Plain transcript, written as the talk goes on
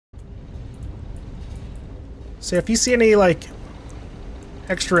So if you see any, like,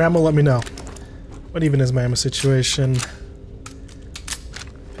 extra ammo, let me know. What even is my ammo situation?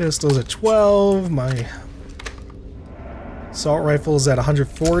 Pistol's at 12, my assault rifle's at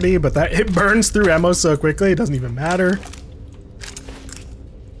 140, but it burns through ammo so quickly, it doesn't even matter.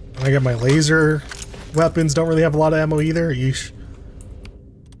 And I got my laser weapons, don't really have a lot of ammo either, yeesh.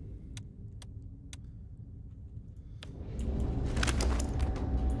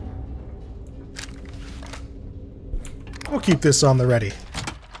 We'll keep this on the ready.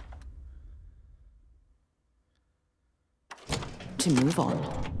 To move on.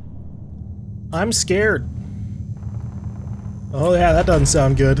 I'm scared. Oh yeah, that doesn't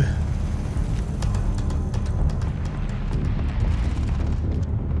sound good.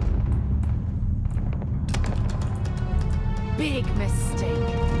 Big mistake.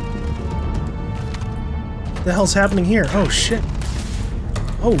 What the hell's happening here? Oh shit.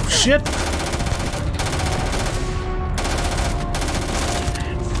 Oh shit.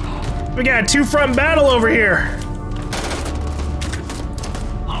 We got a two-front battle over here.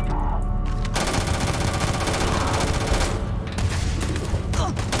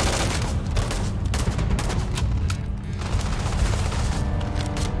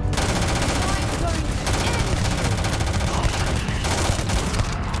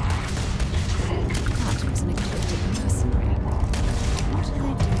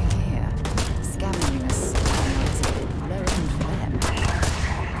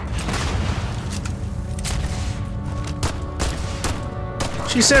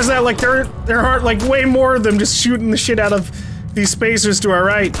 She says that like there aren't like way more of them just shooting the shit out of these spacers to our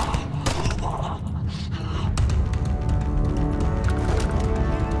right.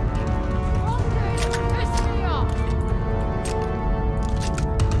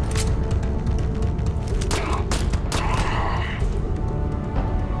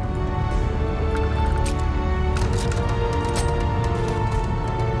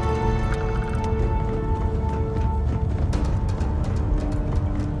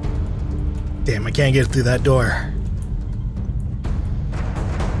 Damn, I can't get through that door.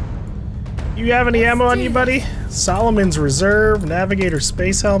 You have any ammo on you, buddy? Solomon's Reserve, Navigator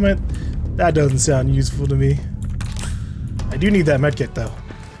Space Helmet. That doesn't sound useful to me. I do need that medkit, though.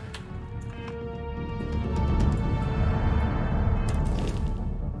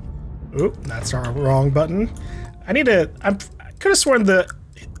 Oop, that's our wrong button. I need to... I could have sworn the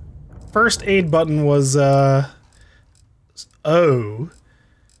first aid button was, O.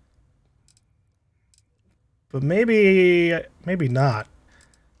 But maybe not.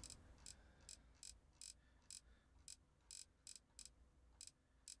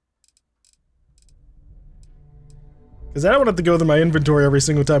 Because I don't want to have to go through my inventory every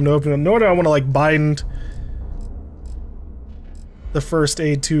single time to open it, nor do I want to like bind the first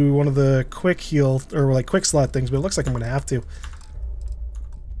aid to one of the quick heal, or like quick slot things, but it looks like I'm going to have to.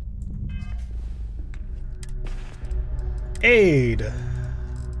 Aid.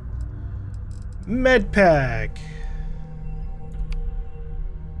 Med pack.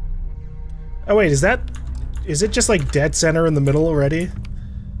 Oh wait, is it just like dead center in the middle already?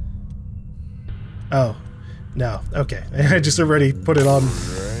 Oh, no, okay. I just already put it on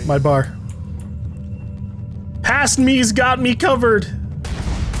my bar. Past me's got me covered.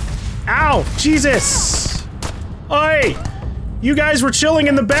 Ow, Jesus. Oi, you guys were chilling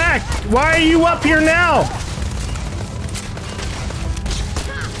in the back. Why are you up here now?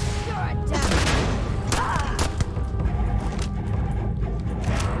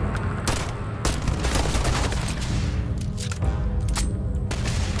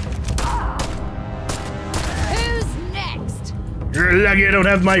 You're lucky I don't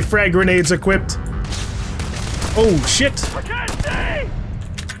have my frag grenades equipped. Oh shit! I can't see!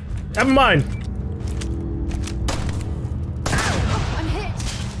 Never mind. I'm hit.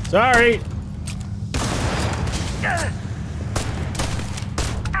 Sorry.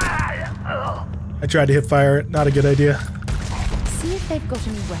 I tried to hip fire it. Not a good idea. See if they've got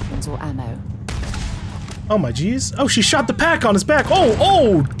any weapons or ammo. Oh my jeez! Oh, she shot the pack on his back. Oh,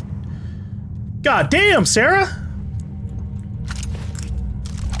 oh! God damn, Sarah!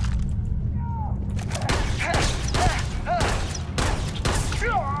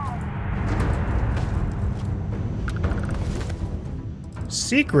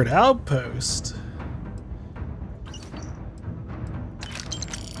 Secret outpost.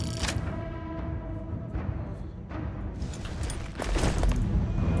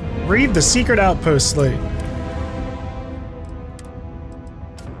 Read the secret outpost slate.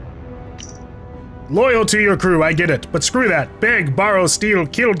 Loyal to your crew, I get it, but screw that. Beg, borrow, steal,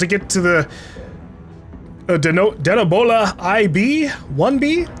 kill to get to the Denobola IB?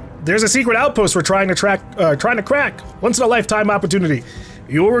 1B? There's a secret outpost we're trying to crack. Once in a lifetime opportunity.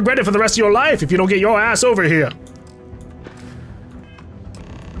 You will regret it for the rest of your life if you don't get your ass over here.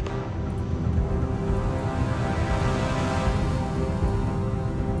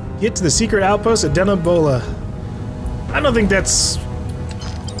 Get to the secret outpost at Denabola. I don't think that's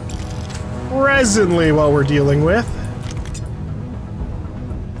presently what we're dealing with.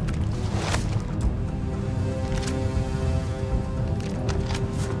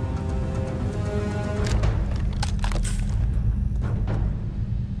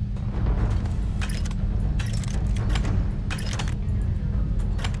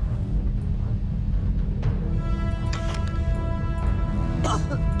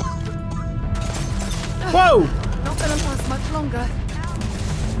 Whoa! Not gonna last much longer.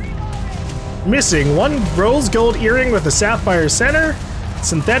 Missing 1 rose gold earring with a sapphire center.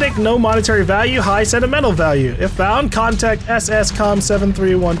 Synthetic, no monetary value, high sentimental value. If found, contact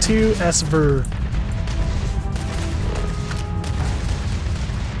SSCOM7312 SVER.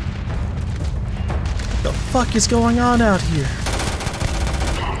 What the fuck is going on out here?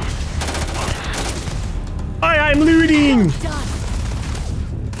 I'm looting!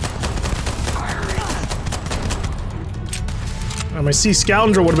 My sea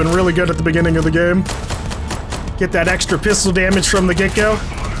scoundrel would have been really good at the beginning of the game. Get that extra pistol damage from the get-go.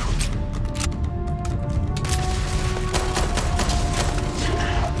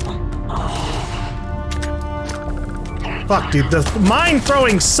 Fuck, dude, the mine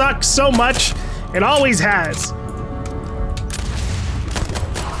throwing sucks so much. It always has.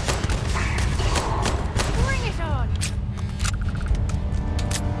 Bring it on.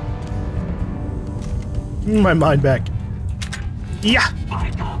 My mind back. Yeah!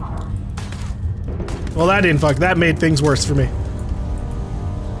 Well, that didn't fuck. That made things worse for me.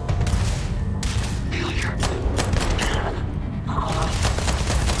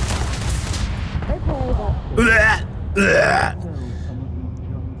 Blech, blech.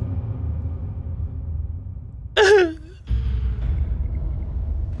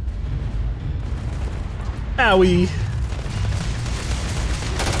 Owie.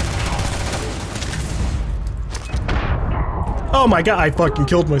 Oh my god, I fucking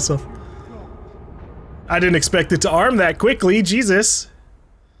killed myself. I didn't expect it to arm that quickly, Jesus.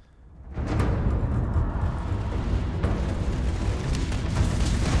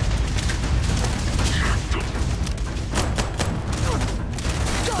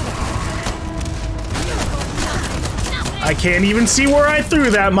 I can't even see where I threw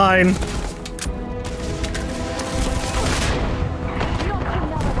that mine.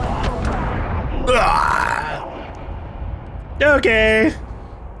 Okay.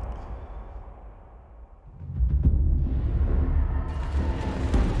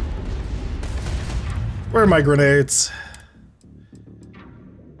 Where are my grenades?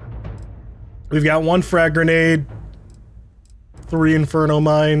 We've got 1 frag grenade, 3 inferno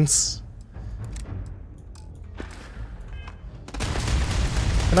mines.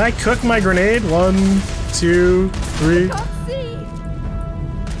 Can I cook my grenade? 1, 2, 3.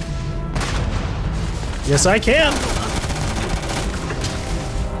 Yes, I can.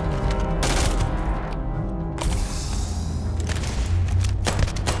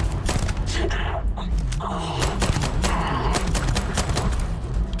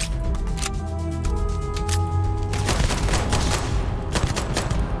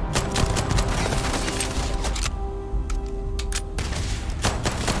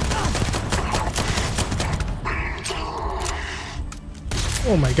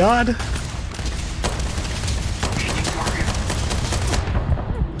 Oh my god.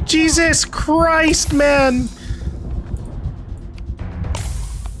 Jesus Christ, man!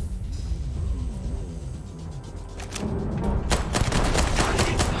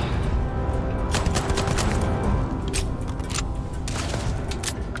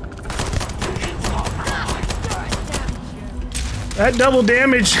 That double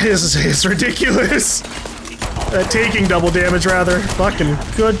damage is ridiculous. Taking double damage, rather. Fucking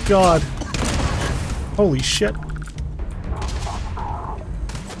good god. Holy shit.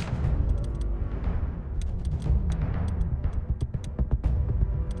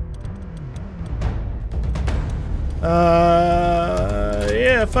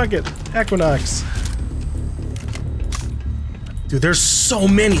 Yeah, fuck it. Equinox. Dude, there's so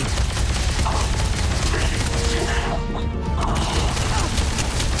many.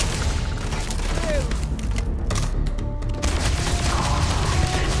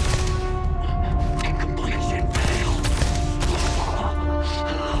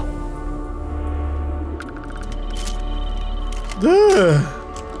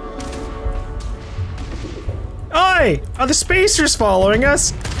 Oi! Are the spacers following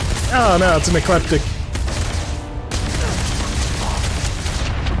us? Oh no, it's an eclectic.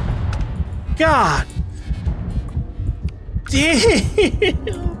 God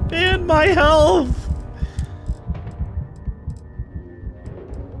damn, man, my health.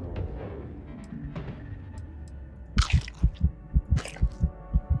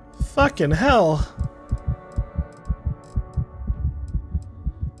 Fucking hell.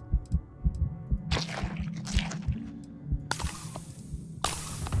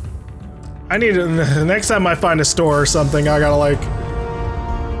 I need to, the next time I find a store or something, I gotta like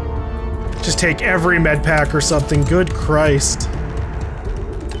just take every med pack or something. Good Christ.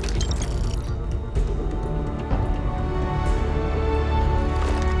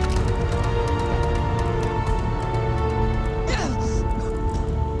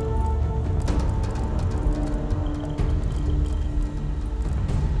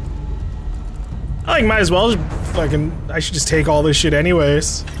 I think might as well just fucking, I should just take all this shit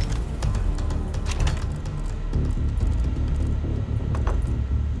anyways.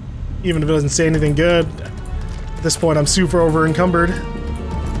 Even if it doesn't say anything good. At this point, I'm super over encumbered.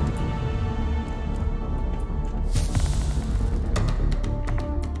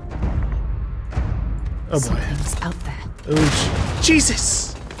 Oh boy. Something's out there. Oh,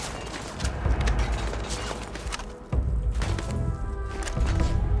 Jesus!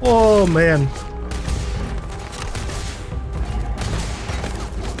 Oh man.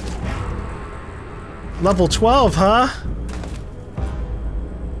 Level 12, huh?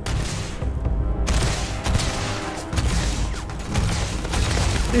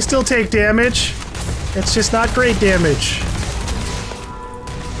 They still take damage. It's just not great damage.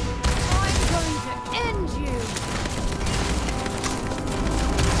 I'm going to end you.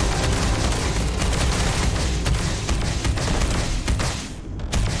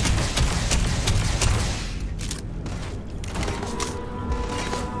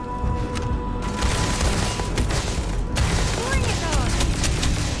 Bring it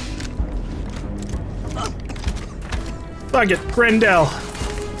on. Fuck it, Grendel.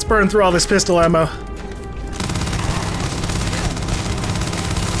 Let's burn through all this pistol ammo.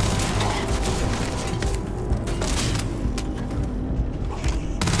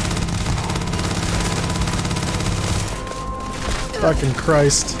 Fucking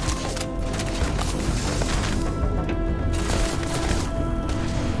Christ.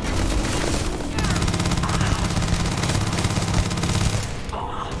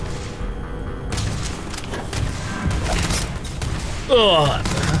 Ugh.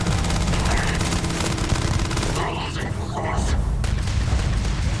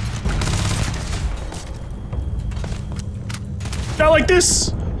 Not like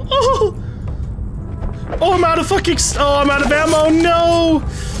this. Oh. Oh, I'm out of fucking. Oh, I'm out of ammo. No.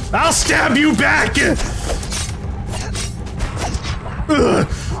 I'll stab you back. Ugh.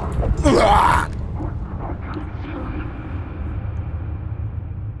 Ugh.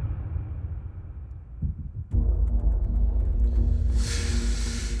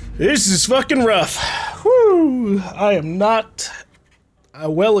 This is fucking rough. Whew. I am not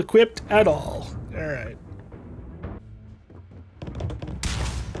well equipped at all. All right.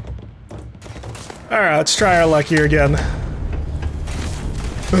 All right, let's try our luck here again.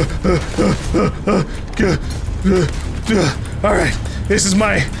 All right, this is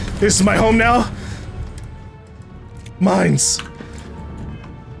my home now. Mines.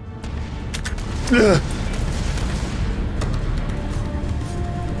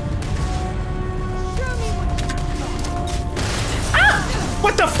 Ah!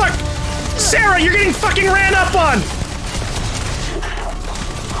 What the fuck? Sarah, you're getting fucking ran up on!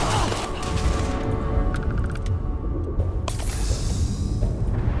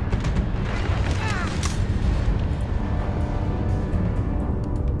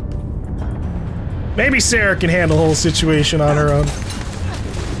 Maybe Sarah can handle the whole situation on her own. I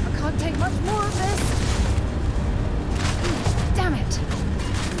can't take much more of this. Damn it.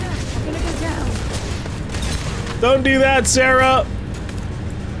 I'm gonna go down. Don't do that, Sarah!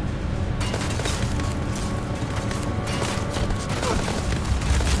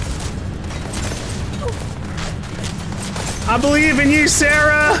 I believe in you,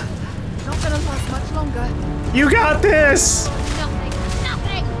 Sarah! Not gonna last much longer. You got this! Nothing.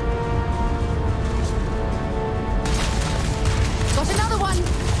 Got another one.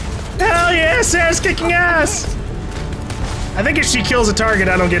 Hell yeah, Sarah's kicking ass! I think if she kills a target,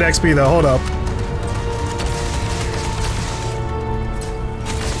 I don't get XP though. Hold up.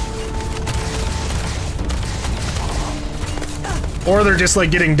 Or they're just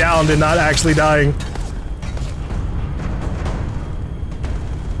like getting downed and not actually dying.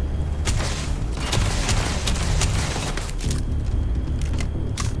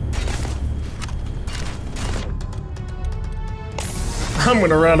 I'm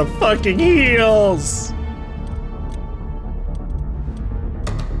gonna run a fucking heals.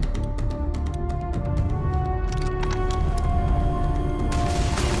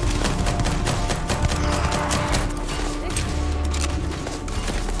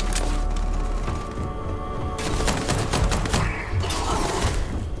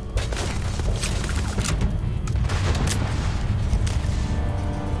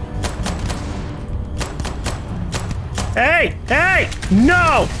 Hey! Hey!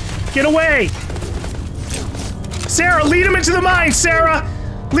 No! Get away! Sarah, lead him into the mine, Sarah!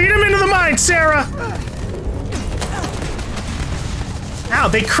 Lead him into the mine, Sarah! Ow,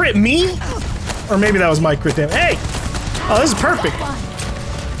 they crit me? Or maybe that was my crit damage. Hey! Oh, this is perfect.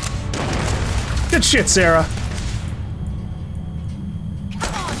 Good shit, Sarah.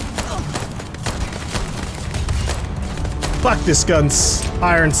 Fuck this gun's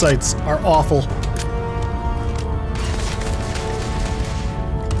iron sights are awful.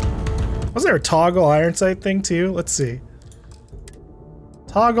 Was there a toggle iron sight thing too? Let's see.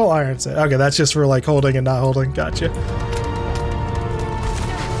 Toggle iron sight. Okay, that's just for like holding and not holding. Gotcha. I'm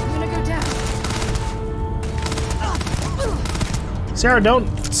gonna go down. Sarah, don't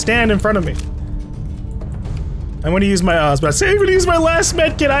stand in front of me. I'm gonna use my I was about to say I'm gonna use my last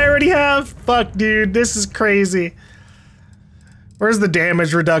medkit I already have. Fuck, dude, this is crazy. Where's the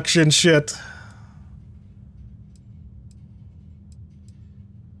damage reduction shit?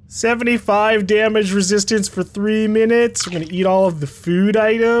 75 damage resistance for 3 minutes. We're gonna eat all of the food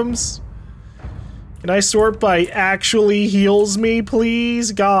items. Can I sort by actually heals me,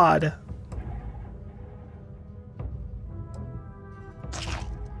 please? God.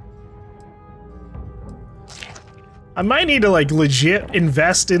 I might need to like legit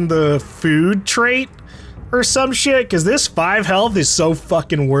invest in the food trait or some shit, because this 5 health is so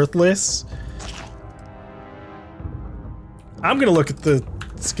fucking worthless. I'm gonna look at the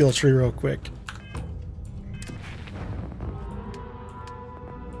skill tree real quick.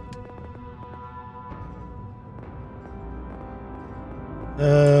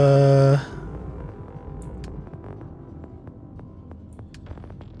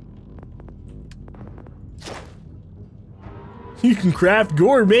 You can craft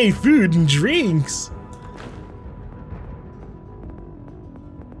gourmet food and drinks.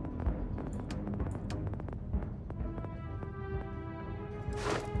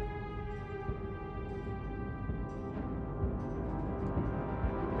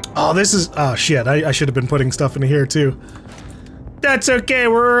 Oh, this is- oh shit, I should have been putting stuff into here too. That's okay,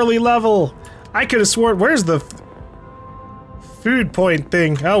 we're early level. I could have sworn- where's the food point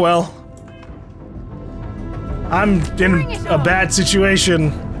thing? Oh well. I'm in a bad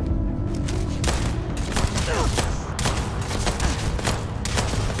situation.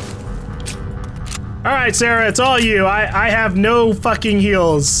 Alright, Sarah, it's all you. I have no fucking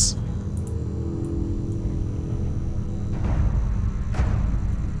heals.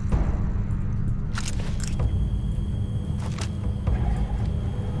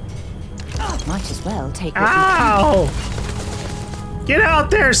 Might as well take what Ow! Get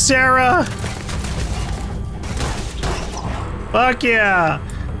out there, Sarah! Fuck yeah!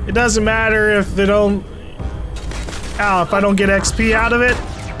 It doesn't matter if they don't... Ow, if I don't get XP out of it.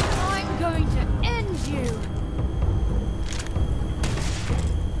 I'm going to end you.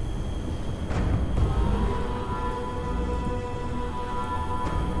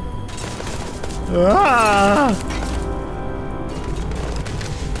 Ah!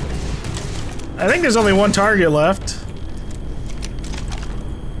 I think there's only one target left.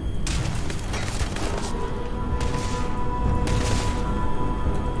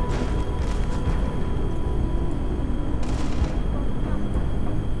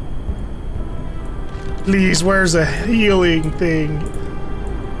 Please, where's a healing thing?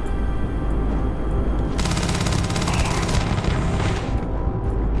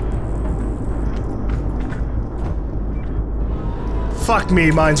 Fuck me,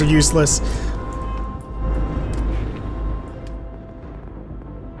 mines are useless.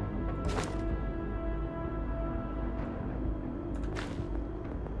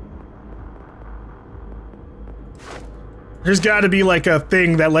 There's gotta be like a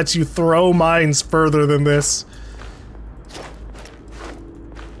thing that lets you throw mines further than this.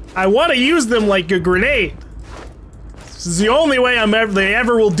 I want to use them like a grenade. This is the only way they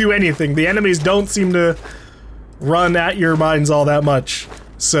ever will do anything. The enemies don't seem to run at your mines all that much.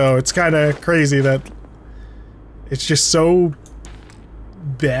 So it's kind of crazy that it's just so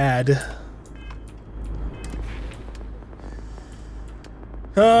bad.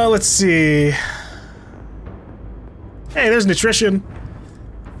 Let's see. Hey, there's nutrition.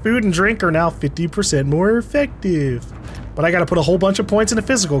 Food and drink are now 50% more effective. But I gotta put a whole bunch of points into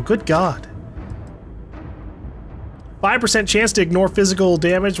physical. Good God. 5% chance to ignore physical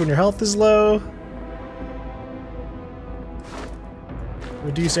damage when your health is low.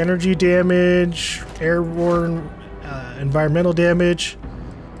 Reduce energy damage, airborne, environmental damage.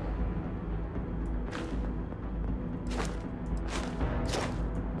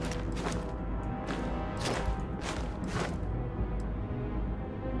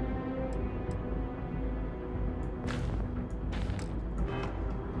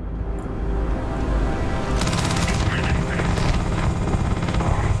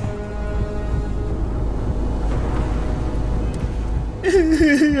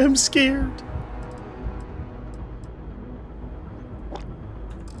 I'm scared.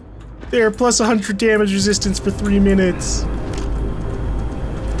 There, plus 100 damage resistance for 3 minutes.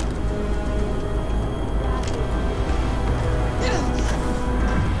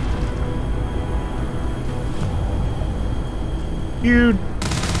 Dude.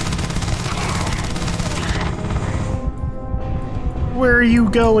 Where are you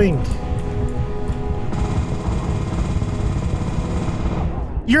going?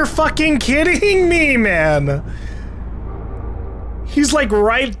 You're fucking kidding me, man! He's like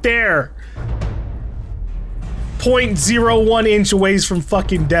right there. 0.01 inch away from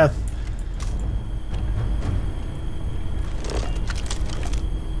fucking death.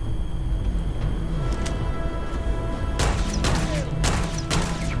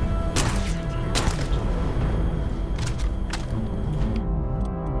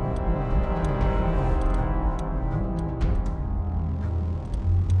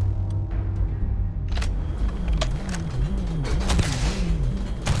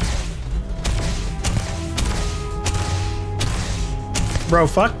 Bro,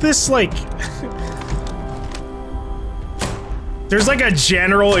 fuck this, like... There's like a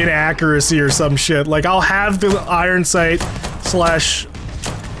general inaccuracy or some shit. Like, I'll have the iron sight slash...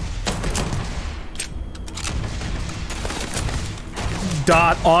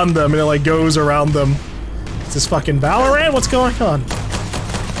 dot on them and it like goes around them. Is this fucking Valorant? What's going on?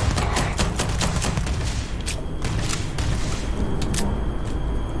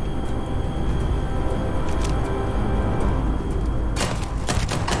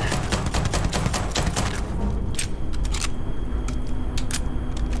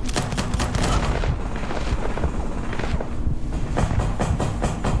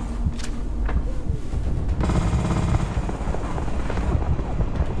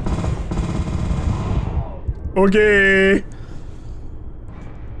 Okay.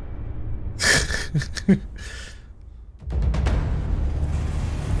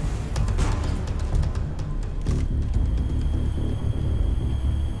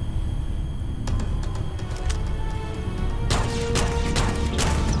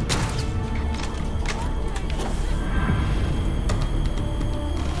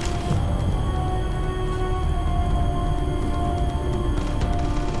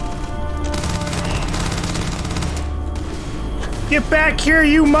 Get back here,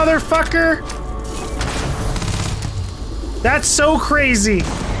 you motherfucker! That's so crazy!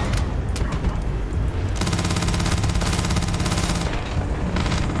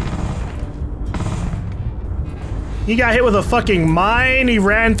 He got hit with a fucking mine, he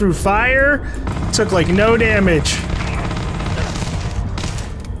ran through fire, took like no damage.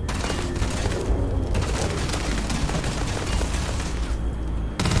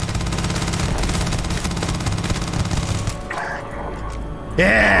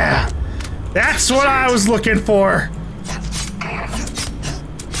 Yeah! That's what I was looking for!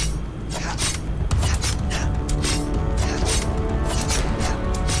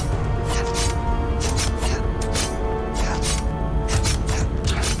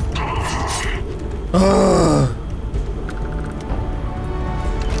 Ugh.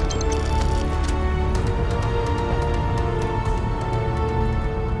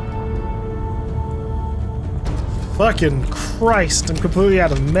 Fucking Christ, I'm completely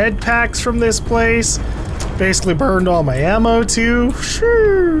out of med packs from this place. Basically burned all my ammo too.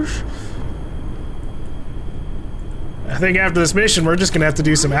 Sheesh. I think after this mission we're just gonna have to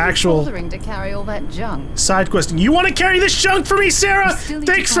do some actual To carry all that junk. side questing. You want to carry this junk for me, Sarah?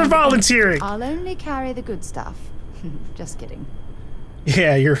 Thanks for volunteering. I'll only carry the good stuff. Just kidding.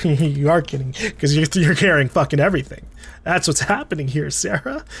 Yeah, you are kidding, because you're carrying fucking everything. That's what's happening here,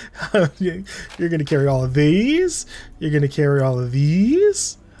 Sarah. You're gonna carry all of these. You're gonna carry all of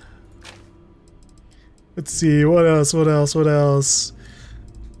these. Let's see, what else, what else, what else?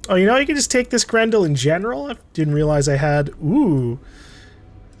 Oh, you know, you can just take this Grendel in general. I didn't realize I had, ooh,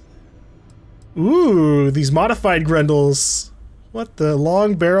 these modified Grendels. What the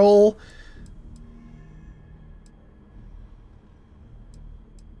long barrel?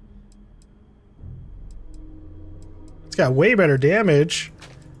 got way better damage.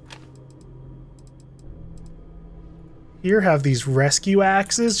 Here have these rescue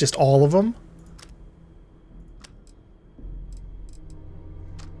axes, just all of them.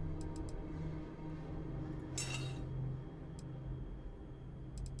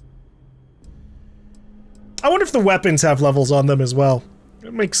 I wonder if the weapons have levels on them as well.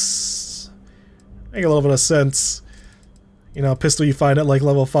 It makes a little bit of sense. You know, a pistol you find at like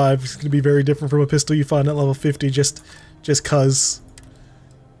level 5 is going to be very different from a pistol you find at level 50 just cuz.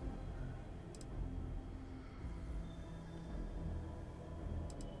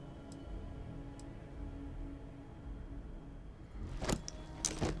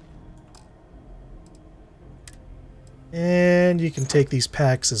 And you can take these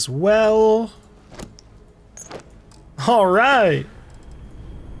packs as well. All right.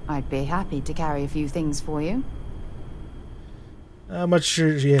 I'd be happy to carry a few things for you. How much?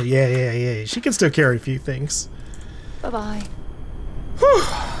 Yeah. She can still carry a few things. Bye-bye. Whew.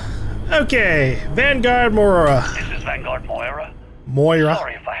 Okay, Vanguard Moira. This is Vanguard Moira. Moira.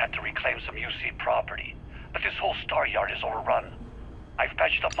 Sorry if I had to reclaim some UC property, but this whole star yard is overrun. I've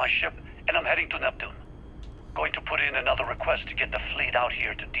patched up my ship, and I'm heading to Neptune. Going to put in another request to get the fleet out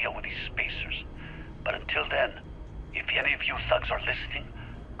here to deal with these spacers. But until then, if any of you thugs are listening,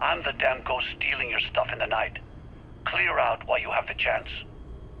 I'm the damn ghost stealing your stuff in the night. Clear out while you have the chance.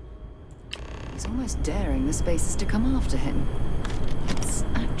 He's almost daring the spacers to come after him. It's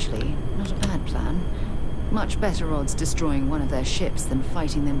actually not a bad plan. Much better odds destroying one of their ships than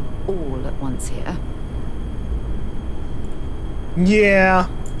fighting them all at once here. Yeah.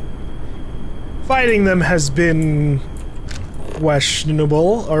 Fighting them has been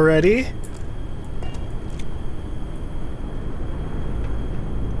questionable already.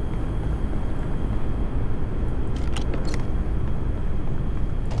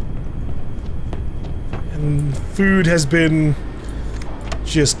 And food has been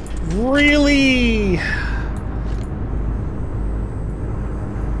just really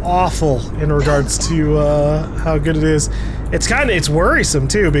awful in regards to how good it is. It's worrisome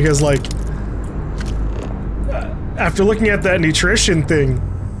too, because like after looking at that nutrition thing,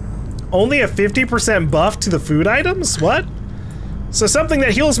 only a 50% buff to the food items? What? So something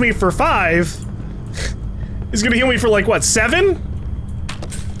that heals me for 5 is gonna heal me for like what, 7?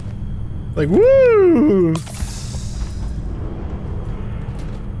 Like, woo!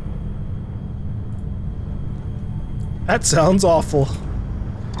 That sounds awful.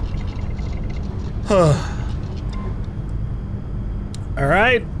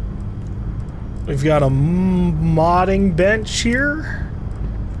 Alright. We've got a modding bench here.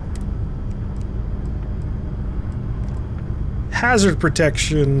 Hazard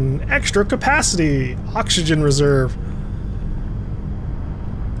protection, extra capacity, oxygen reserve.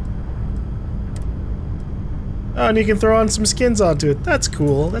 Oh, and you can throw on some skins onto it. That's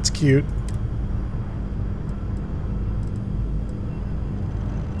cool. That's cute.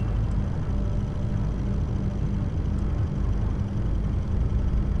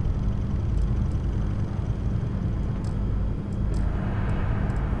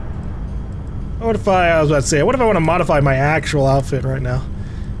 What if I was about to say, what if I want to modify my actual outfit right now?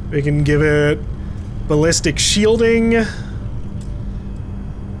 We can give it ballistic shielding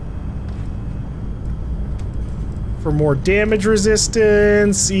for more damage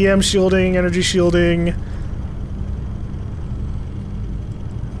resistance, EM shielding, energy shielding.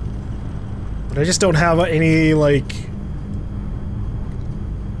 But I just don't have any, like,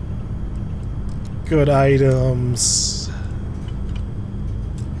 good items.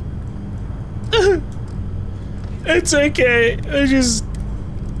 It's okay. I just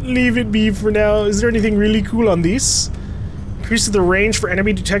leave it be for now. Is there anything really cool on these? Increases the range for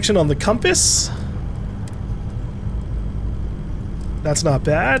enemy detection on the compass. That's not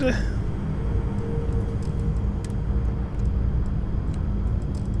bad.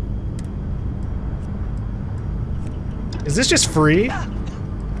 Is this just free?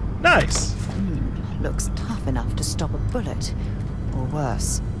 Nice. Looks tough enough to stop a bullet, or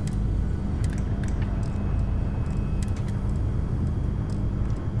worse.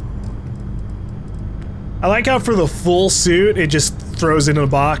 I like how for the full suit, it just throws in a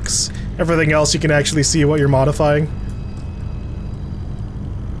box. Everything else you can actually see what you're modifying.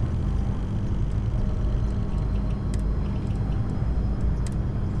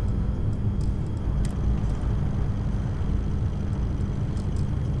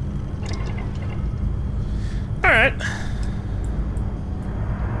 Alright.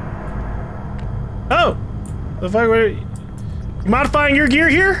 Oh! The fuck, were you modifying your gear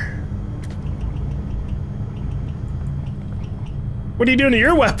here? What are you doing to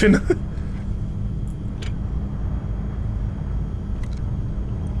your weapon?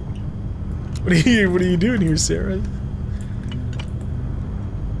 What are you doing here, Sarah?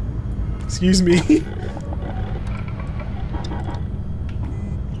 Excuse me.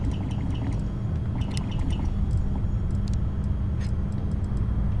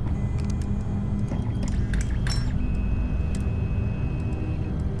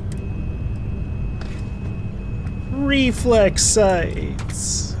 Reflex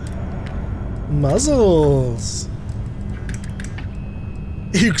sights. Muzzles.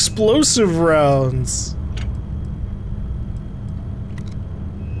 Explosive rounds.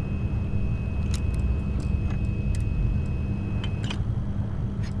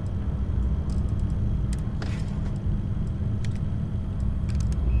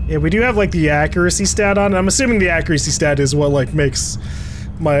 Yeah, we do have like the accuracy stat on. I'm assuming the accuracy stat is what like makes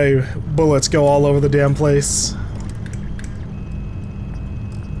my bullets go all over the damn place.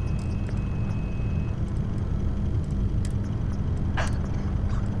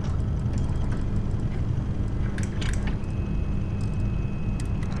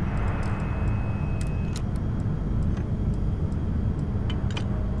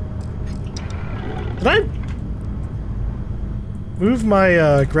 Did I move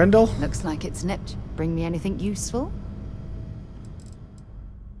my Grendel? Looks like it's nipped. Bring me anything useful?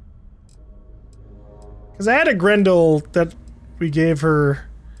 Because I had a Grendel that we gave her,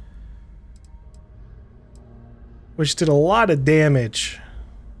 which did a lot of damage.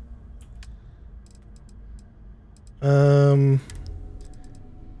 It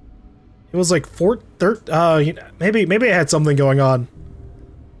was like maybe I had something going on.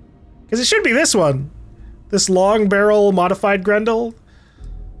 Because it should be this one. This long barrel modified Grendel.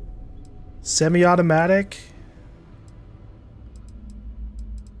 Semi-automatic.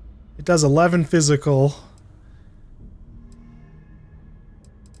 It does 11 physical.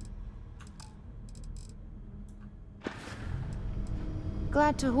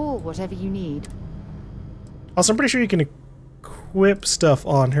 Glad to haul whatever you need. Also, I'm pretty sure you can equip stuff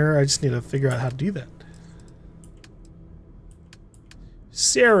on her. I just need to figure out how to do that.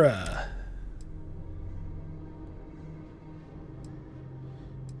 Sarah.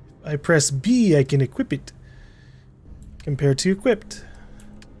 If I press B, I can equip it. Compared to equipped.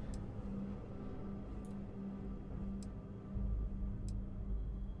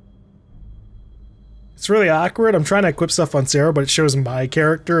 It's really awkward. I'm trying to equip stuff on Sarah, but it shows my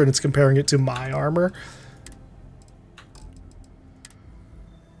character and it's comparing it to my armor.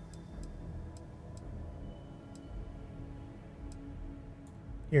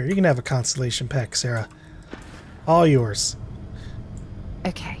 Here, you can have a Constellation pack, Sarah. All yours.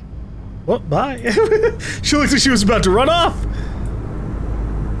 Okay. Well, bye. She looked like she was about to run off.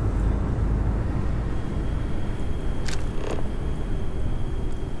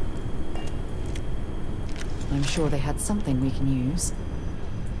 I'm sure they had something we can use.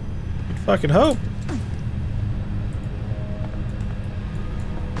 You'd fucking hope.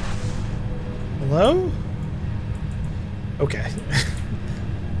 Hello? Okay.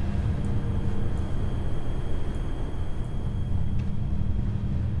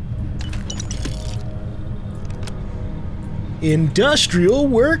 Industrial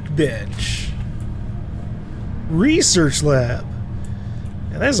workbench. Research lab.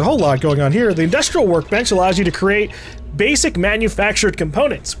 And there's a whole lot going on here. The industrial workbench allows you to create basic manufactured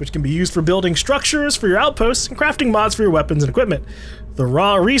components, which can be used for building structures for your outposts and crafting mods for your weapons and equipment. The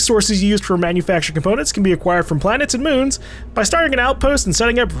raw resources used for manufactured components can be acquired from planets and moons by starting an outpost and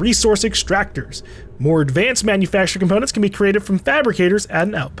setting up resource extractors. More advanced manufactured components can be created from fabricators at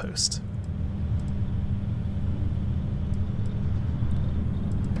an outpost.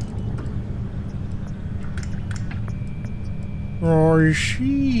 Or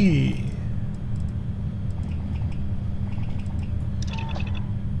she.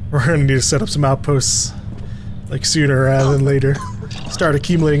 We're gonna need to set up some outposts, like sooner rather than later. Start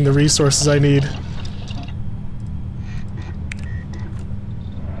accumulating the resources I need.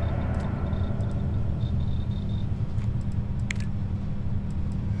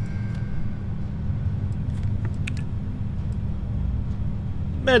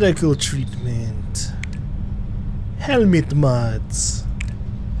 Medical treatment. Helmet mods.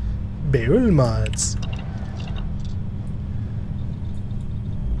 Barrel mods.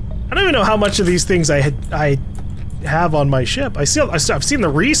 I don't even know how much of these things I have on my ship. I've seen the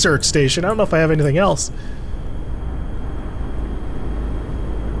research station. I don't know if I have anything else.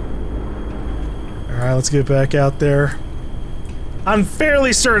 Alright, let's get back out there. I'm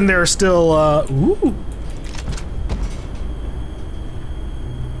fairly certain there are still, ooh.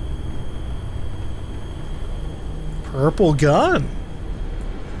 Purple gun.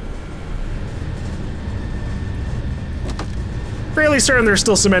 fairly certain there's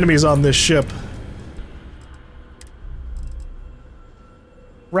still some enemies on this ship.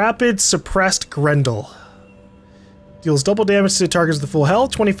 Rapid Suppressed Grendel. Deals double damage to targets with full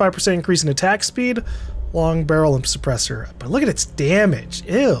health, 25% increase in attack speed, long barrel and suppressor. But look at its damage.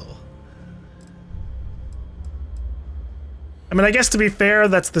 Ew. I mean, I guess to be fair,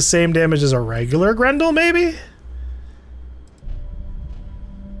 that's the same damage as a regular Grendel, maybe?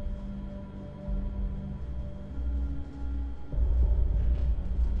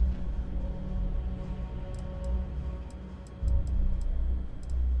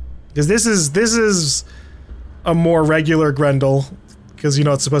 Because this is a more regular Grendel, because you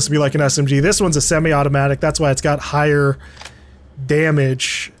know it's supposed to be like an SMG. This one's a semi-automatic, that's why it's got higher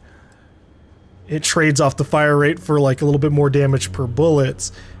damage. It trades off the fire rate for like a little bit more damage per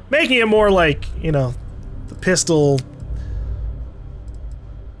bullets, making it more like, you know, the pistol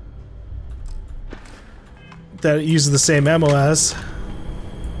that it uses the same ammo as.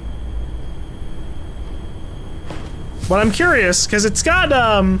 But I'm curious, because it's got,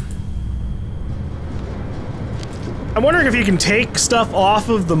 I'm wondering if you can take stuff off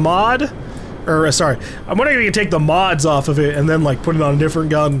of the mod, or sorry, I'm wondering if you can take the mods off of it and then like put it on a different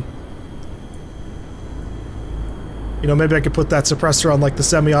gun. You know, maybe I could put that suppressor on like the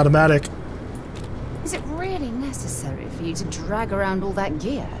semi-automatic. Is it really necessary for you to drag around all that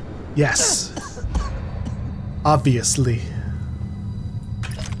gear? Yes. Obviously.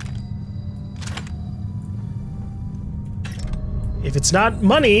 If it's not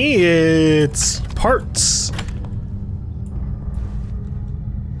money, it's parts.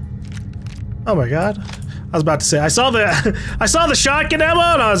 Oh my god. I was about to say, I saw the shotgun ammo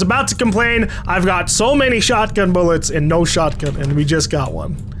and I was about to complain, I've got so many shotgun bullets and no shotgun, and we just got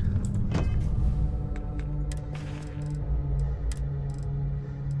one.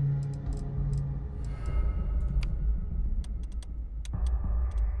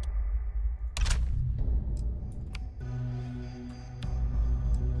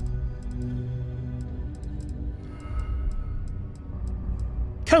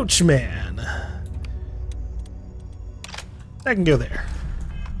 Coachman. I can go there.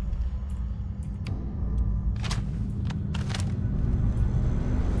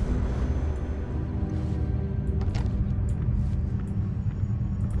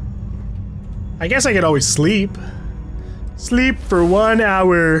 I guess I could always sleep. Sleep for 1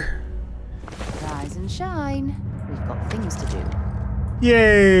 hour. Rise and shine. We've got things to do.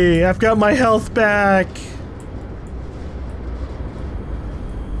 Yay! I've got my health back.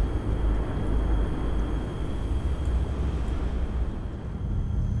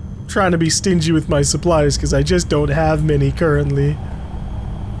 Trying to be stingy with my supplies because I just don't have many currently.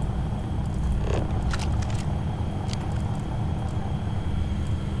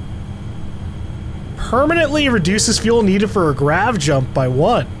 Permanently reduces fuel needed for a grav jump by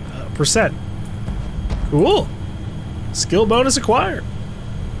 1%. Cool. Skill bonus acquired.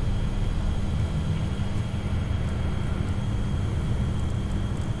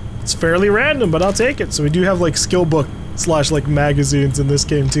 It's fairly random, but I'll take it. So we do have like skill book / like magazines in this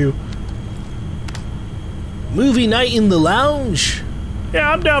game too. Movie night in the lounge. Yeah,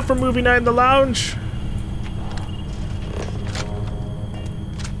 I'm down for movie night in the lounge.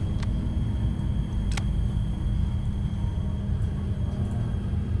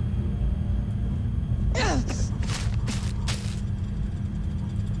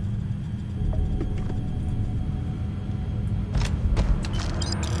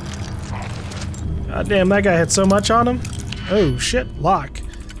 God damn, that guy had so much on him. Oh shit, lock.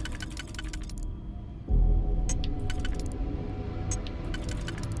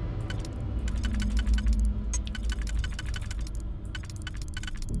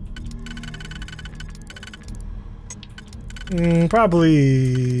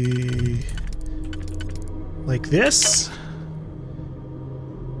 Probably like this.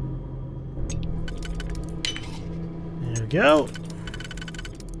 There we go.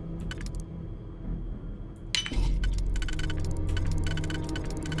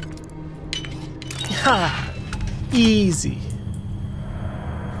 Ha! Easy.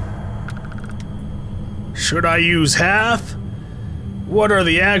 Should I use half? What are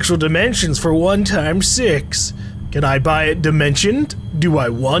the actual dimensions for 1 times 6? Can I buy it dimensioned? Do I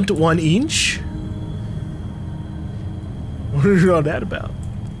want 1 inch? What is all that about?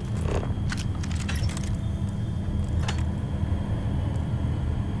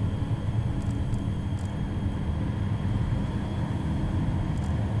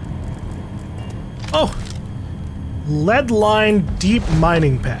 Oh! Lead-lined deep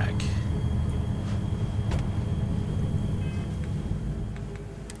mining pack.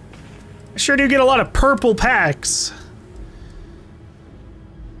 I sure do get a lot of purple packs.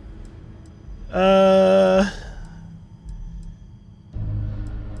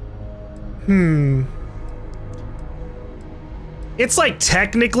 It's like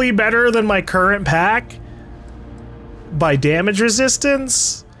technically better than my current pack by damage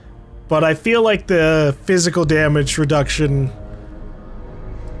resistance, but I feel like the physical damage reduction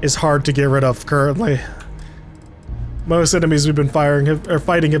is hard to get rid of currently. Most enemies we've been fighting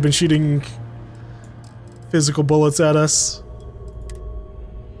have been shooting physical bullets at us.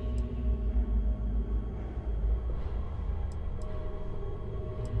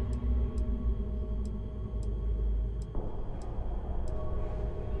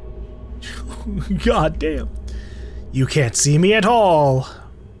 God damn. You can't see me at all.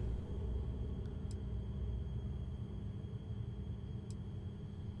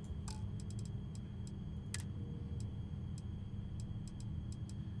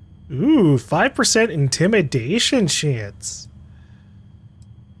 Ooh, 5% intimidation chance.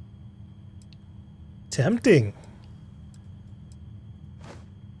 Tempting.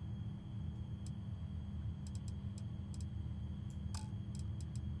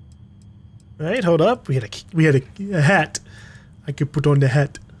 Right, hold up. We had a hat. I could put on the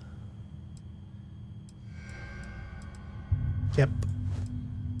hat. Yep.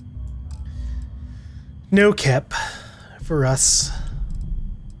 No cap for us.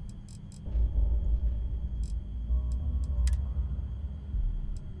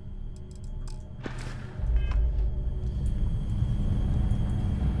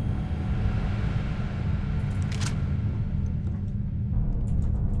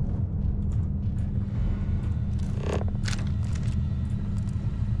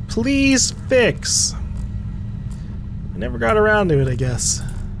 Please fix. I never got around to it, I guess.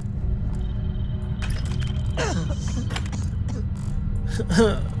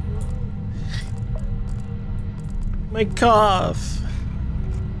 My cough.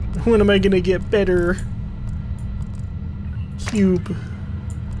 When am I gonna get better? Cube.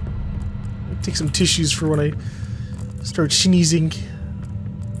 I'll take some tissues for when I start sneezing.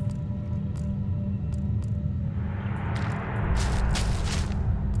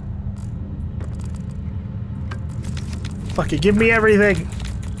 Fuck it, give me everything.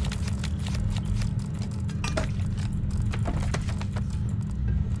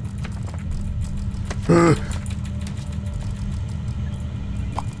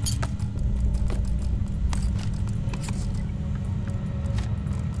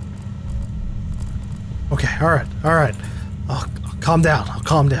 Okay, alright, alright. I'll calm down, I'll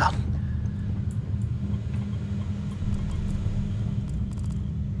calm down.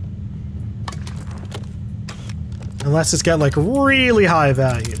 Unless it's got like really high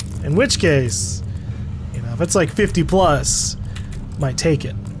value. In which case, you know, if it's like 50 plus, might take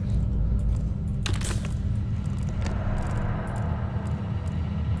it.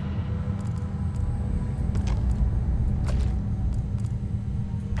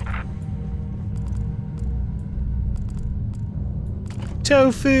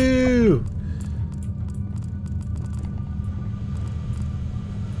 Tofu!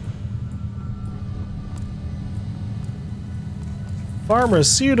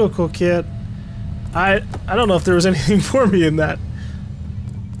 Pharmaceutical kit. I don't know if there was anything for me in that.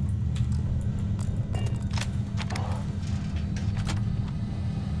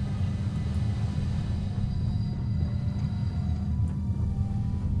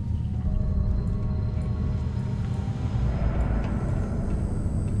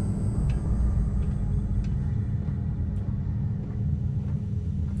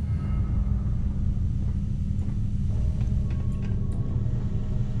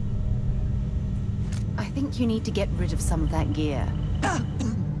 You need to get rid of some of that gear.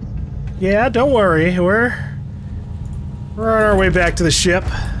 Yeah, don't worry. We're on our way back to the ship.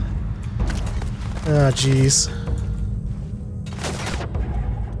 Ah, jeez.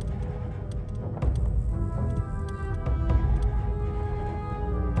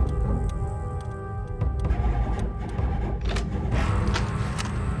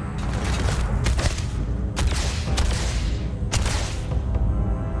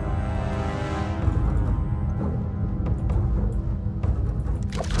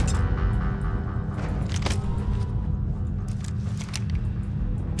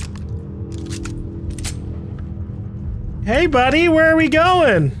 Hey, buddy, where are we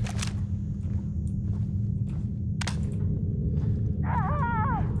going?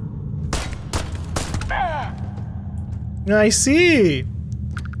 I see.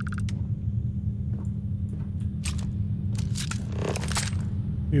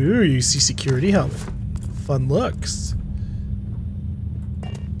 Ooh, you see security helmet. Fun looks.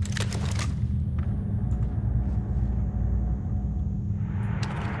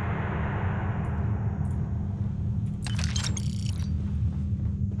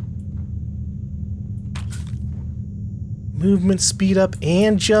 Movement speed up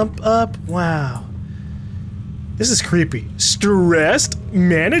and jump up. Wow. This is creepy. Stressed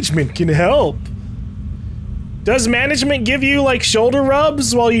management can help. Does management give you like shoulder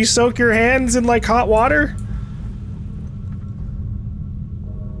rubs while you soak your hands in like hot water?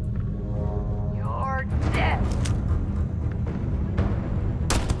 You're dead.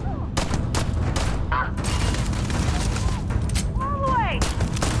 All the way.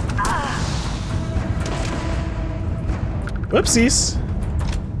 Whoopsies.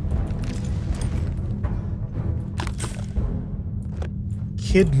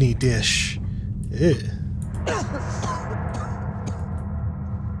 Kidney dish. Ew.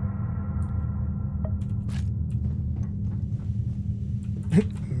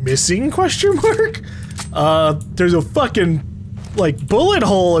 Missing question mark? There's a fucking like bullet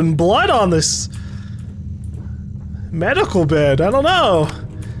hole and blood on this medical bed. I don't know.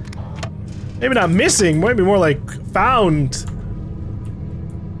 Maybe not missing, might be more like found.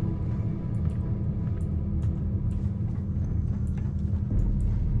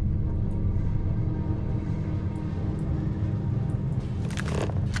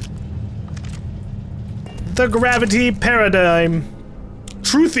 The gravity paradigm.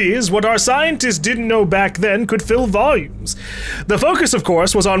 Truth is, what our scientists didn't know back then could fill volumes. The focus, of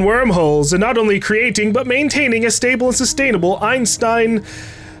course, was on wormholes, and not only creating, but maintaining a stable and sustainable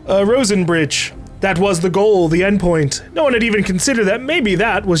Einstein-Rosen bridge. That was the goal, the endpoint. No one had even considered that maybe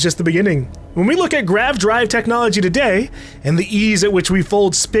that was just the beginning. When we look at grav drive technology today, and the ease at which we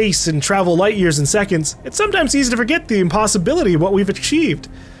fold space and travel light years in seconds, it's sometimes easy to forget the impossibility of what we've achieved.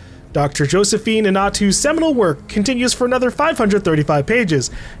 Dr. Josephine Inatu's seminal work continues for another 535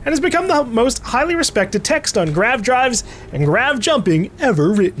 pages and has become the most highly respected text on grav drives and grav jumping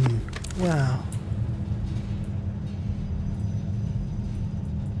ever written. Wow.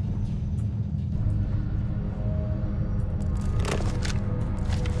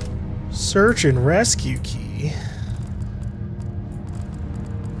 Search and rescue key.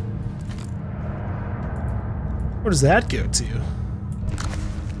 Where does that go to?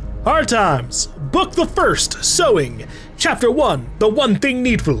 Hard Times, Book the First, Sewing, Chapter 1, The One Thing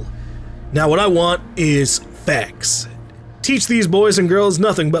Needful. Now what I want is facts. Teach these boys and girls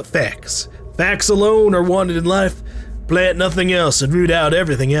nothing but facts. Facts alone are wanted in life. Plant nothing else and root out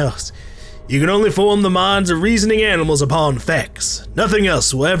everything else. You can only form the minds of reasoning animals upon facts. Nothing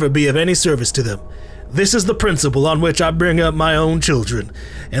else will ever be of any service to them. This is the principle on which I bring up my own children,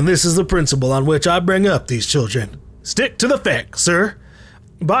 and this is the principle on which I bring up these children. Stick to the facts, sir.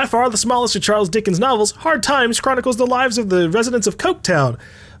 By far the smallest of Charles Dickens' novels, Hard Times chronicles the lives of the residents of Coketown,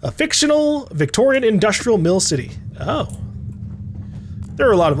 a fictional Victorian industrial mill city. Oh. There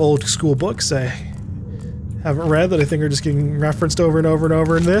are a lot of old school books I haven't read that I think are just getting referenced over and over and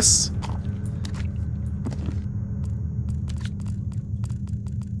over in this.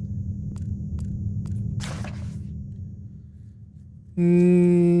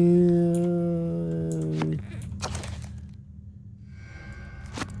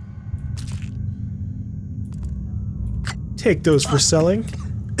 Take those for selling.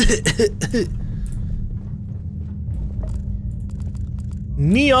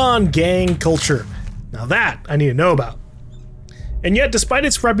 Neon gang culture. Now that I need to know about. And yet, despite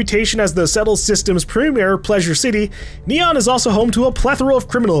its reputation as the settled system's premier pleasure city, Neon is also home to a plethora of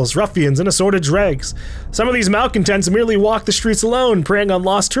criminals, ruffians, and assorted dregs. Some of these malcontents merely walk the streets alone, preying on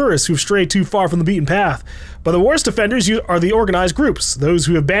lost tourists who've strayed too far from the beaten path. But the worst offenders are the organized groups, those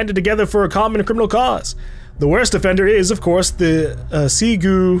who have banded together for a common criminal cause. The worst offender is, of course, the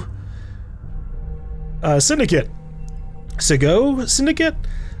Segu Syndicate. Sego Syndicate?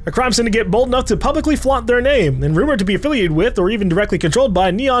 A crime syndicate bold enough to publicly flaunt their name, and rumored to be affiliated with, or even directly controlled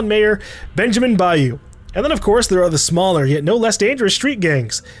by, Neon Mayor Benjamin Bayou. And then, of course, there are the smaller, yet no less dangerous street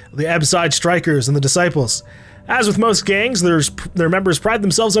gangs, the Abside Strikers and the Disciples. As with most gangs, their members pride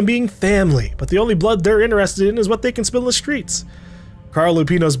themselves on being family, but the only blood they're interested in is what they can spill in the streets. Carl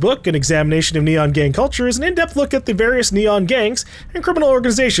Lupino's book, An Examination of Neon Gang Culture, is an in-depth look at the various neon gangs and criminal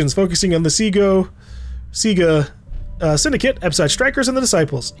organizations, focusing on the Sega Syndicate, Abside Strikers, and the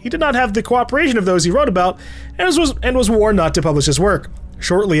Disciples. He did not have the cooperation of those he wrote about, and was warned not to publish his work.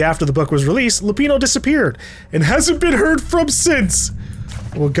 Shortly after the book was released, Lupino disappeared, and hasn't been heard from since.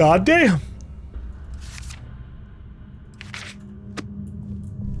 Well, goddamn.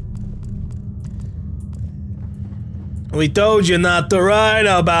 We told you not to write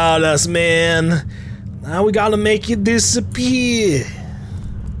about us, man. Now we gotta make you disappear.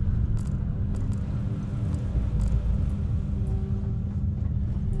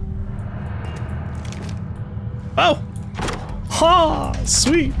 Oh! Ha!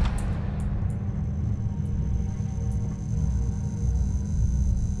 Sweet!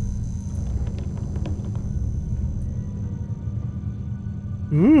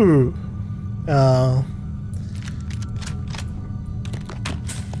 Ooh.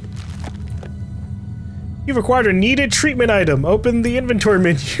 You've acquired a needed treatment item. Open the inventory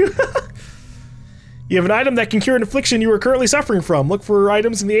menu. You have an item that can cure an affliction you are currently suffering from. Look for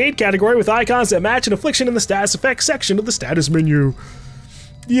items in the aid category with icons that match an affliction in the status effects section of the status menu.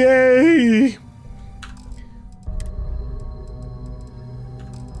 Yay!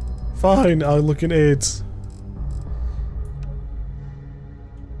 Fine, I'll look in aids.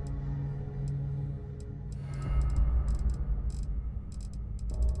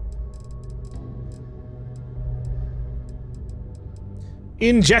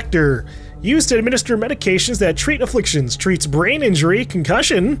 Injector. Used to administer medications that treat afflictions. Treats brain injury,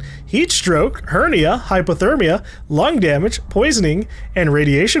 concussion, heat stroke, hernia, hypothermia, lung damage, poisoning, and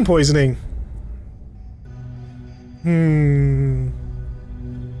radiation poisoning. I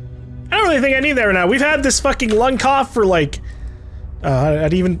don't really think I need that right now. We've had this fucking lung cough for like...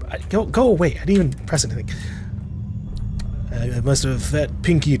 Go away. I didn't even press anything. I must have fat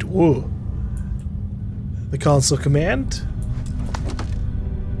pinkied. Whoa. The console command.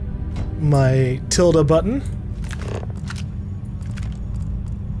 My tilde button.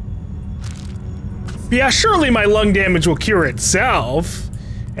 Yeah, surely my lung damage will cure itself.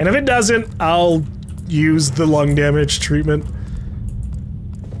 And if it doesn't, I'll use the lung damage treatment.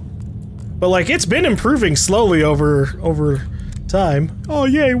 But like, it's been improving slowly over time. Oh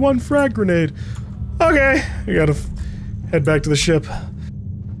yay, 1 frag grenade. Okay, I gotta head back to the ship.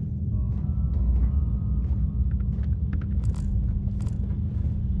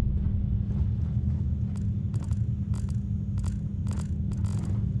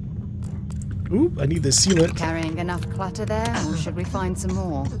 Oop, I need the sealant. Carrying enough clutter there, or should we find some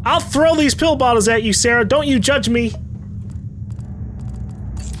more? I'll throw these pill bottles at you, Sarah. Don't you judge me.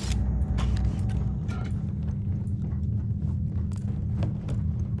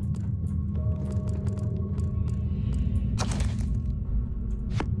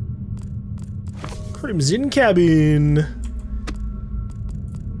 Crimson cabin.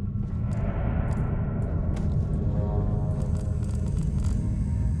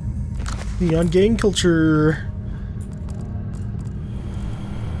 Neon gang culture.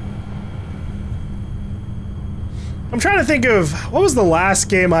 I'm trying to think of what was the last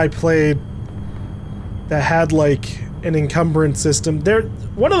game I played that had like an encumbrance system.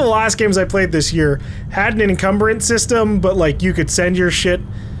 One of the last games I played this year had an encumbrance system, but like you could send your shit.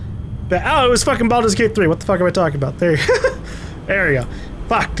 Oh, it was fucking Baldur's Gate 3. What the fuck am I talking about? There, there we go.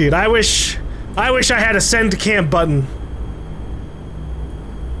 Fuck, dude. I wish I had a send to camp button.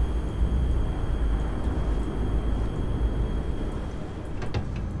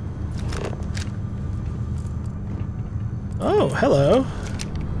 Oh, hello.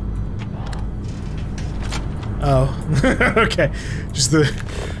 Oh, okay. Just the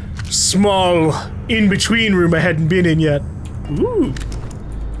small in-between room I hadn't been in yet. Ooh.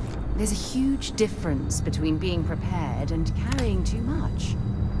 There's a huge difference between being prepared and carrying too much.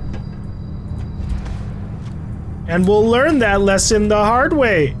 And we'll learn that lesson the hard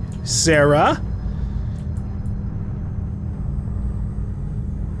way, Sarah.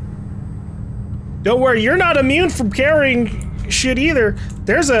 Don't worry, you're not immune from carrying shit either.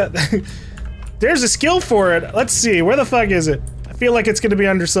 There's a there's a skill for it. Let's see, where the fuck is it? I feel like it's gonna be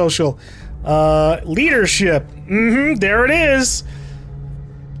under social. Leadership. There it is.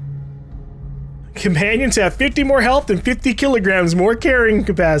 Companions have 50 more health and 50 kilograms more carrying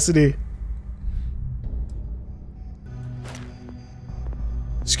capacity.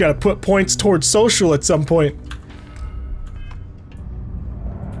 Just gotta put points towards social at some point.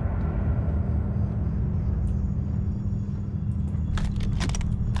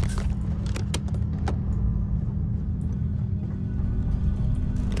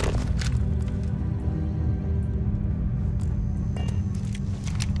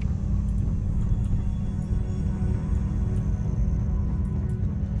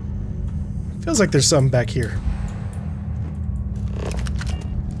 Feels like there's something back here.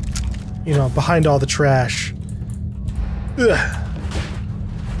 You know, behind all the trash. Ugh.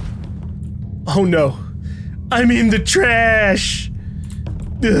 Oh no. I'm in the trash!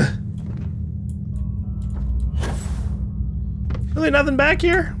 Ugh. Really nothing back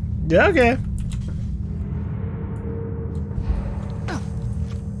here? Yeah, okay.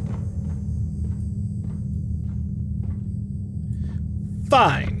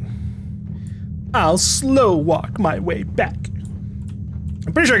 Fine. I'll slow walk my way back.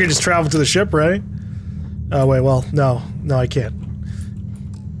 I'm pretty sure I can just travel to the ship, right? Oh wait, well, no. No, I can't.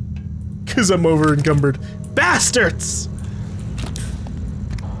 'Cause I'm over encumbered. Bastards!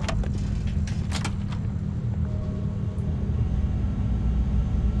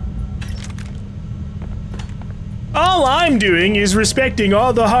 All I'm doing is respecting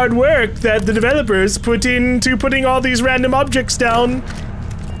all the hard work that the developers put into putting all these random objects down.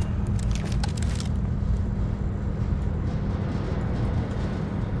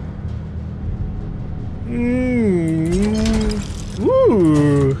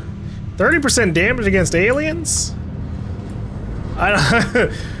 Ooh. 30% damage against aliens?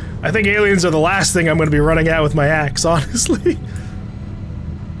 I think aliens are the last thing I'm going to be running at with my axe, honestly.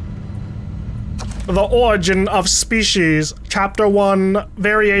 The Origin of Species, Chapter 1,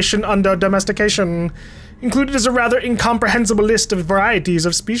 Variation Under Domestication, included as a rather incomprehensible list of varieties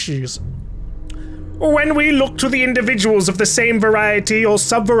of species. When we look to the individuals of the same variety or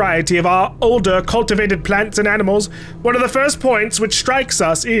subvariety of our older cultivated plants and animals, one of the first points which strikes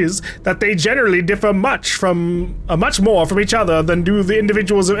us is that they generally differ much more from each other than do the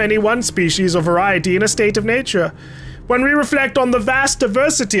individuals of any one species or variety in a state of nature. When we reflect on the vast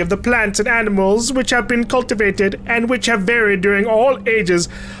diversity of the plants and animals which have been cultivated and which have varied during all ages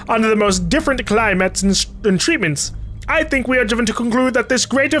under the most different climates and treatments, I think we are driven to conclude that this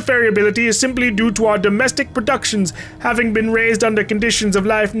greater variability is simply due to our domestic productions having been raised under conditions of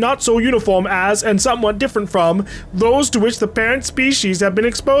life not so uniform as, and somewhat different from, those to which the parent species have been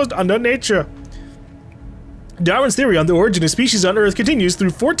exposed under nature. Darwin's theory on the origin of species on Earth continues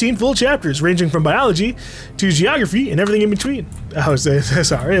through 14 full chapters, ranging from biology to geography and everything in between. Oh,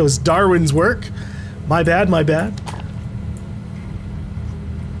 sorry, it was Darwin's work. My bad, my bad.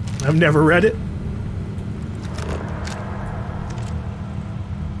 I've never read it.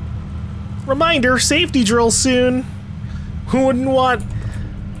 Reminder, safety drill soon. Who wouldn't want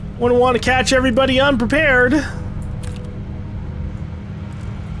to catch everybody unprepared?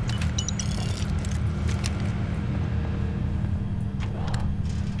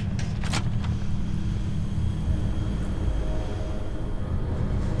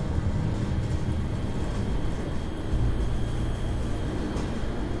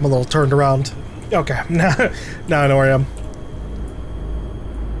 I'm a little turned around. Okay, now I know where I am.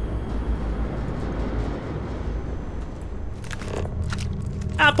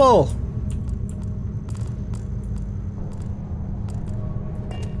 Apple!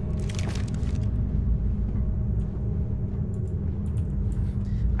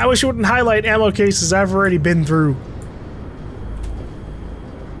 I wish you wouldn't highlight ammo cases I've already been through.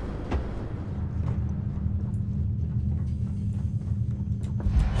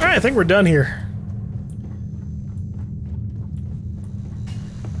 Alright, I think we're done here.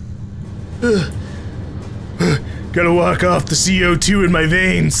 Gotta walk off the CO2 in my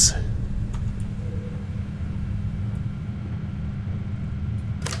veins.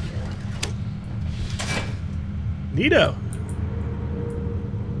 Neato.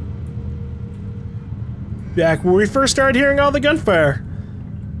 Back where we first started hearing all the gunfire.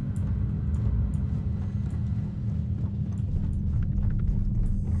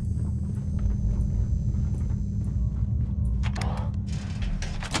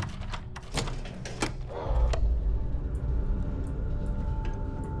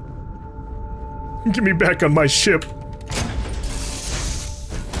 Get me back on my ship.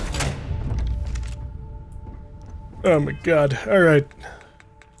 Oh my god. Alright.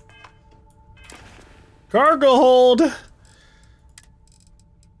 Cargo hold!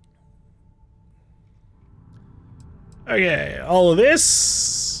 Okay, all of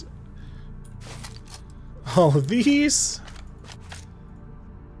this. All of these.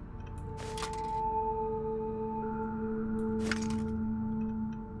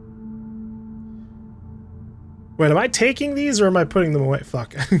 Wait, am I taking these or am I putting them away?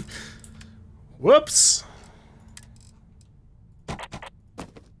 Fuck. Whoops.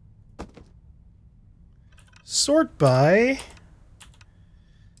 Sort by...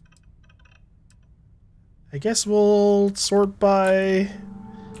 I guess we'll sort by...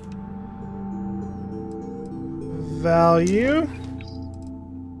 value.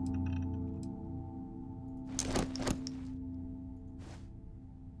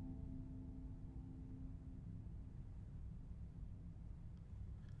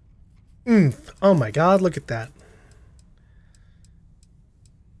 Oh my god, look at that.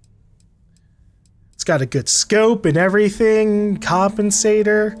 It's got a good scope and everything,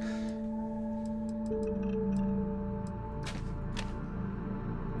 compensator.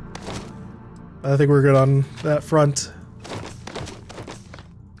 I think we're good on that front.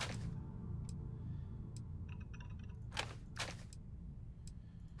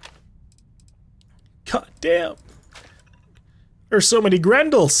 God damn. There's so many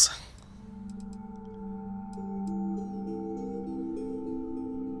Grendels.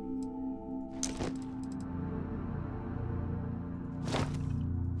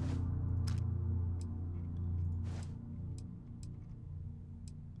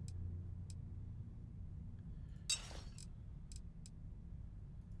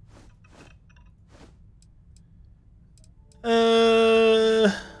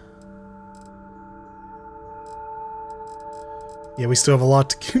 Yeah, we still have a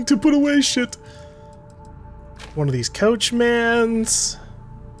lot to put away, shit. One of these coachmans.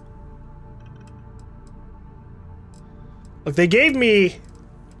 Look, they gave me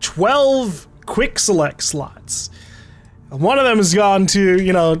 12 quick select slots. One of them has gone to,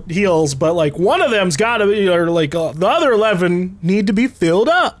 you know, heals, but like one of them's gotta be, or like the other 11 need to be filled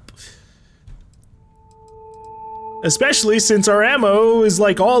up. Especially since our ammo is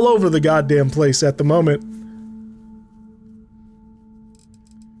like all over the goddamn place at the moment.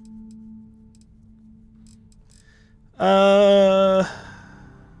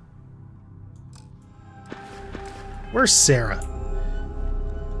 Where's Sarah?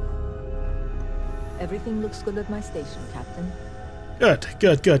 Everything looks good at my station, Captain. Good,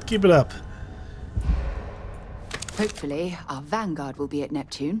 good, good. Keep it up. Hopefully, our vanguard will be at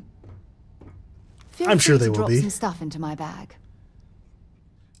Neptune. Feel I'm sure free they to will drop be. some stuff into my bag.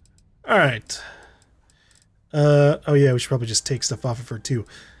 All right. Oh yeah, we should probably just take stuff off of her too.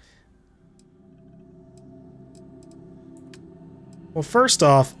 Well, first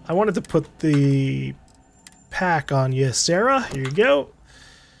off, I wanted to put the pack on you, Sarah. Here you go.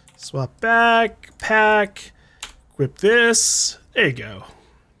 Swap back, pack, equip this. There you go.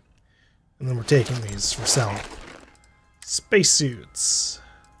 And then we're taking these for selling. Spacesuits.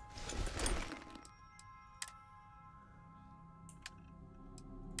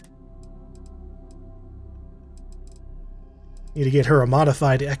 Need to get her a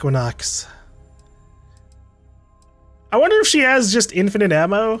modified Equinox. I wonder if she has just infinite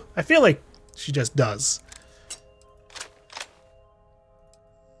ammo. I feel like she just does.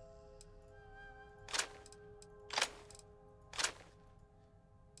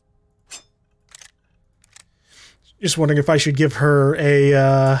 Just wondering if I should give her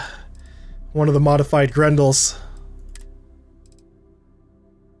a one of the modified Grendels.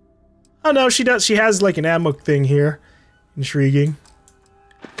 Oh no, she does. She has like an ammo thing here. Intriguing.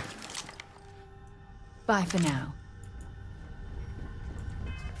 Bye for now.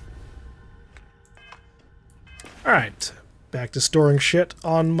 Alright, back to storing shit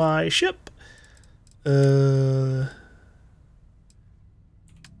on my ship.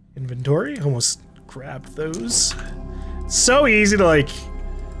 Inventory, almost grabbed those. So easy to like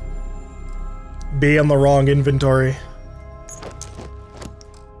be on the wrong inventory.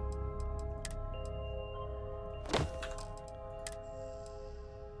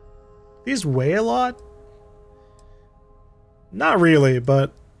 These weigh a lot? Not really,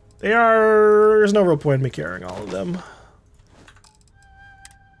 but they are... There's no real point in me carrying all of them.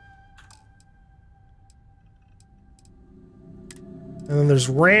 And then there's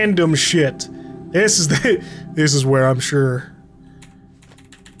random shit. This is where I'm sure...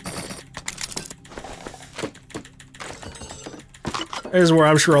 This is where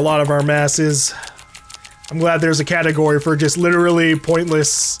I'm sure a lot of our mass is. I'm glad there's a category for just literally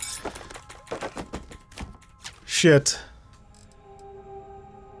pointless shit.